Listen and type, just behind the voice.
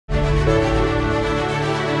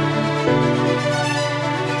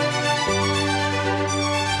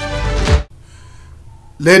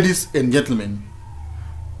Ladies and gentlemen,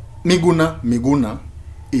 Miguna Miguna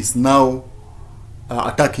is now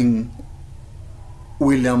attacking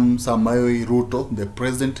William Samoei Ruto, the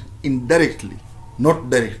president, indirectly,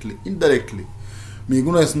 not directly, indirectly.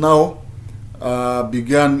 Miguna is now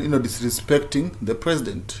began, disrespecting the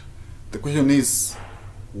president. The question is,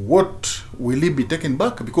 what will he be taken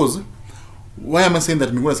back? Because why am I saying that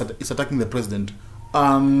Miguna is attacking the president?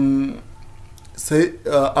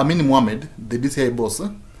 Amin Mohamed, the DCI boss,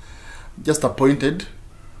 just appointed,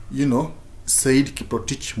 Said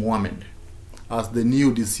Kiprotich Mohamed as the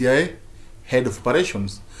new DCI head of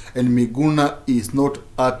operations, and Miguna is not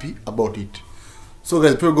happy about it. So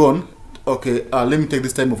guys, before we go on, okay, let me take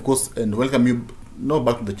this time, of course, and welcome you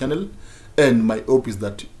back to the channel. And my hope is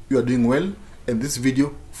that you are doing well, and this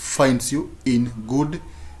video finds you in good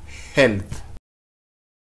health.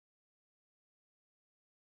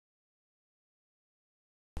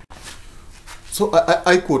 So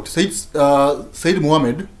I quote Said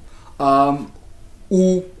Mohamed,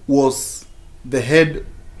 who was the head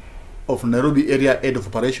of Nairobi area head of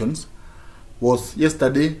operations, was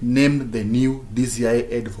yesterday named the new DCI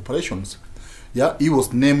head of operations. Yeah, he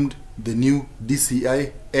was named the new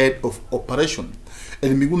DCI head of operation,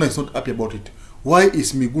 and Miguna is not happy about it. Why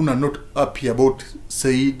is Miguna not happy about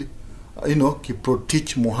Said,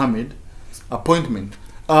 Kiprotich Mohamed appointment?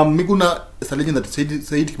 Miguna is alleging that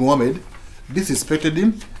Said Mohamed disrespected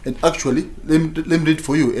him, and actually, let me read it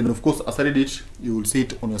for you, and of course, as I read it, you will see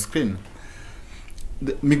it on your screen.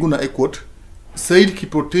 Miguna, I quote, Said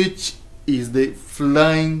Kiprotich is the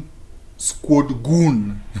flying squad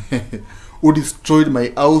goon who destroyed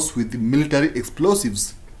my house with military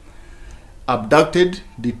explosives, abducted,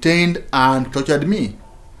 detained, and tortured me.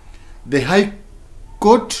 The High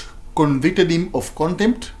Court convicted him of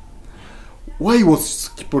contempt. Why was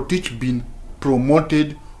Kiprotich being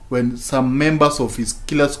promoted when some members of his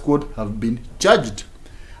killer squad have been charged?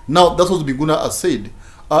 Now, that's what Miguna has said.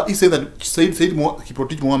 He said that Said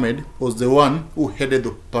Kiprotich Mohamed was the one who headed the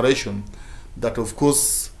operation that, of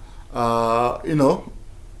course,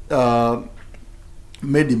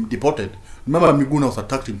 made him deported. Remember, Miguna was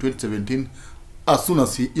attacked in 2017 as soon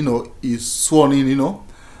as he sworn in,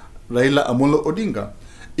 Raila Amolo Odinga.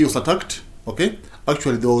 He was attacked, okay?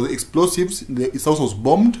 Actually, there were explosives. His house was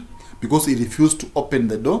bombed because he refused to open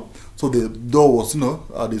the door. So the door was,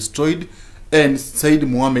 destroyed. And Said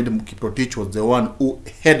Mohamed Kiprotich was the one who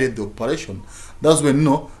headed the operation. That's when,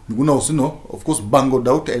 Miguna was, of course, bangled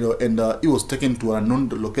out, and he was taken to an unknown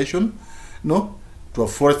location, to a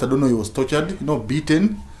forest. I don't know, he was tortured,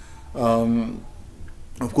 beaten,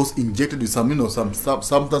 of course, injected with some, some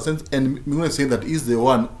substances. And Miguna is saying that he's the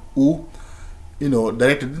one who,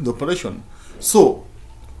 directed the operation. So,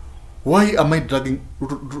 why am I dragging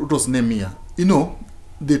Ruto's name here?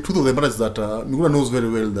 The truth of the matter is that Miguna knows very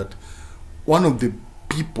well that one of the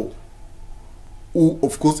people who,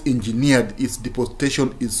 of course, engineered its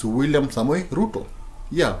deportation is William Samoei Ruto.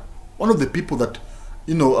 Yeah, one of the people that,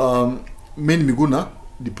 made Miguna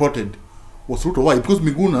deported was Ruto. Why? Because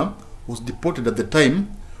Miguna was deported at the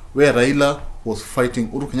time where Raila was fighting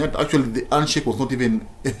Uhuru Kenyatta. Actually, the handshake was not even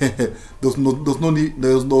there was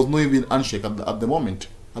no even handshake at the moment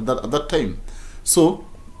at that time. So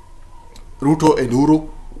Ruto and Uhuru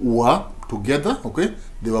were together, okay?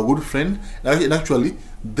 They were good friends, and actually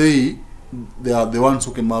they are the ones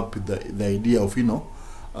who came up with the idea of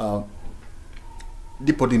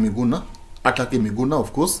deporting Miguna, attacking Miguna,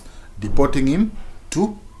 of course, deporting him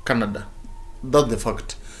to Canada. That's the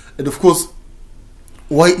fact. And of course,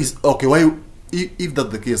 why if that's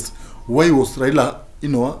the case, why was Raila,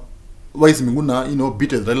 why is Miguna,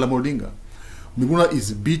 bitter with Raila Odinga? Miguna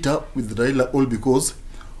is bitter with Raila all because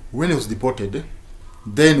when he was deported,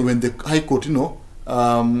 then when the High Court,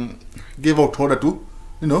 gave out order to,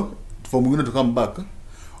 for Miguna to come back,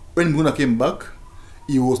 when Miguna came back,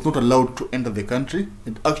 he was not allowed to enter the country,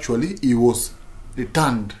 and actually he was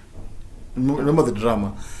returned. Remember the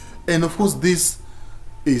drama. And of course, this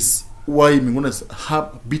is why Miguna is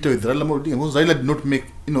bitter with Raila Odinga, because Raila did not make,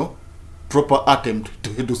 proper attempt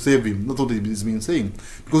to save him. That's what he's been saying.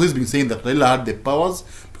 Because he's been saying that Raila had the powers,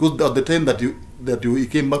 because at the time that he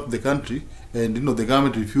came back to the country, and the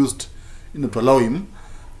government refused to allow him,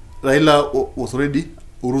 Raila was already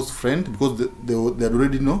Uhuru's friend, because they had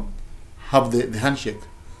already have the handshake.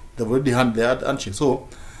 They've already had the handshake. So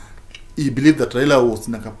he believed that Raila was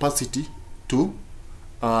in a capacity to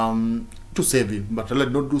save him, but Raila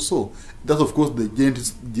did not do so. That's, of course,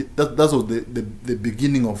 that was the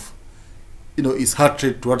beginning of his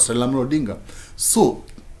hatred towards Raila Odinga. So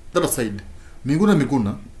that aside,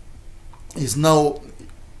 Miguna is now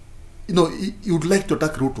he would like to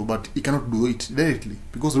attack Ruto, but he cannot do it directly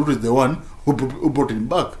because Ruto is the one who brought him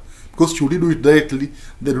back. Because should he do it directly,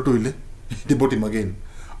 then Ruto will deport him again.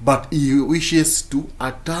 But he wishes to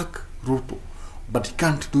attack Ruto, but he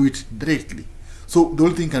can't do it directly. So the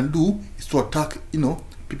only thing he can do is to attack,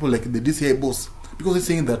 people like the DCI boss, because he's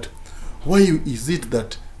saying that why is it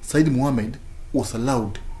that Said Mohammed was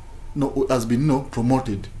allowed, has been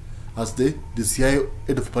promoted as the DCI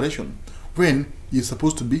head of operation when he's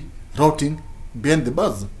supposed to be routing behind the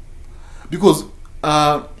bars? Because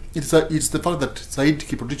it's the fact that Said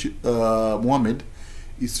Mohammed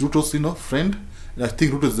is Ruto's friend, and I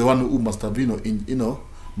think Ruto is the one who must have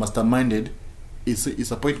masterminded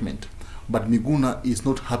his appointment. But Miguna is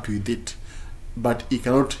not happy with it, but he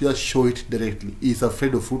cannot just show it directly. He is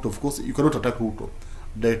afraid of Ruto. Of course, you cannot attack Ruto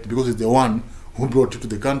directly because he's the one who brought you to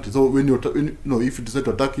the country. So when if you decide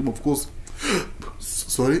to attack him, of course,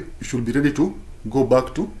 you should be ready to go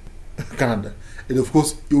back to Canada. And of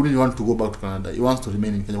course, he wouldn't want to go back to Canada. He wants to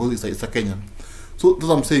remain in Kenya because he's a Kenyan. So that's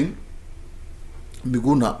what I'm saying.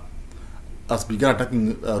 Miguna has begun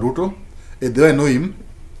attacking Ruto. And the way I know him,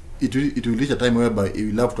 it will reach a time whereby he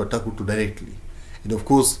will have to attack Ruto directly. And of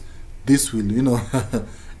course, this will, you will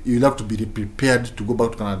have to be prepared to go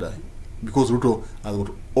back to Canada because Ruto has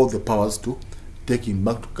got all the powers to take him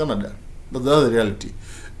back to Canada. That's the other reality.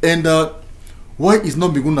 And why is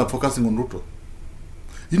not Miguna focusing on Ruto?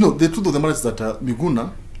 The truth of the matter is that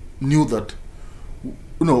Miguna knew that,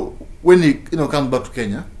 when he comes back to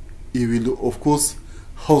Kenya, he will of course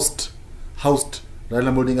host Raila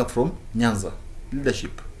Odinga from Nyanza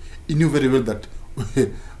leadership. He knew very well that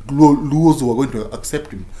Luos were going to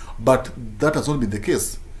accept him, but that has not been the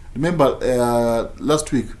case. Remember,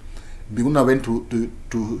 last week, Miguna went to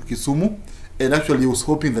Kisumu, and actually he was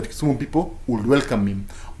hoping that Kisumu people would welcome him.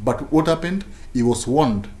 But what happened? He was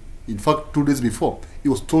warned. In fact, 2 days before, he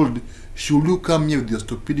was told, should you come here with your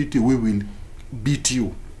stupidity, we will beat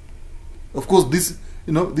you. Of course, this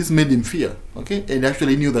made him fear, okay? And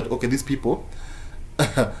actually knew that, okay, these people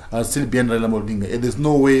are still behind Raila Odinga, and there's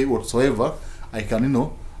no way whatsoever I can,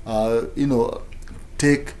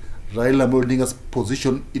 take Raila Odinga's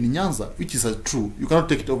position in Nyanza, which is true. You cannot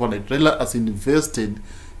take it overnight. Raila has invested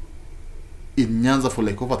in Nyanza for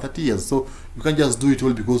like over 30 years, so you can't just do it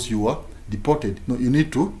all because you are deported. No, you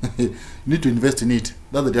need to invest in it.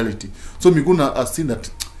 That's the reality. So Miguna has seen that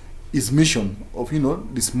his mission of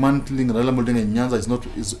dismantling Raila Odinga in Nyanza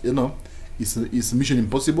is mission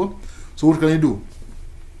impossible. So what can he do?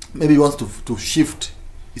 Maybe he wants to shift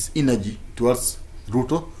his energy towards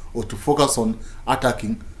Ruto, or to focus on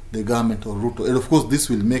attacking the government or Ruto, and of course this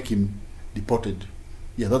will make him deported.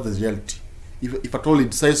 Yeah, that's the reality. If at all he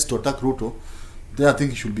decides to attack Ruto, then I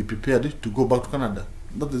think he should be prepared to go back to Canada.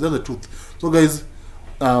 That's the truth. So guys,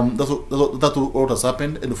 that's what has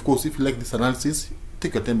happened. And of course, if you like this analysis,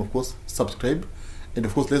 take your time, of course, subscribe, and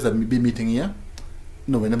of course let's be meeting here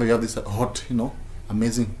whenever you have this hot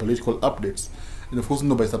amazing political updates. And of course,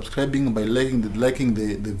 by subscribing, by liking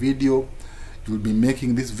the video, you'll be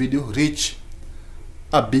making this video reach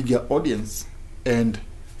a bigger audience. And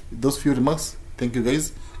those few remarks, thank you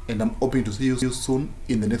guys, and I'm hoping to see you soon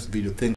in the next video. Thank you.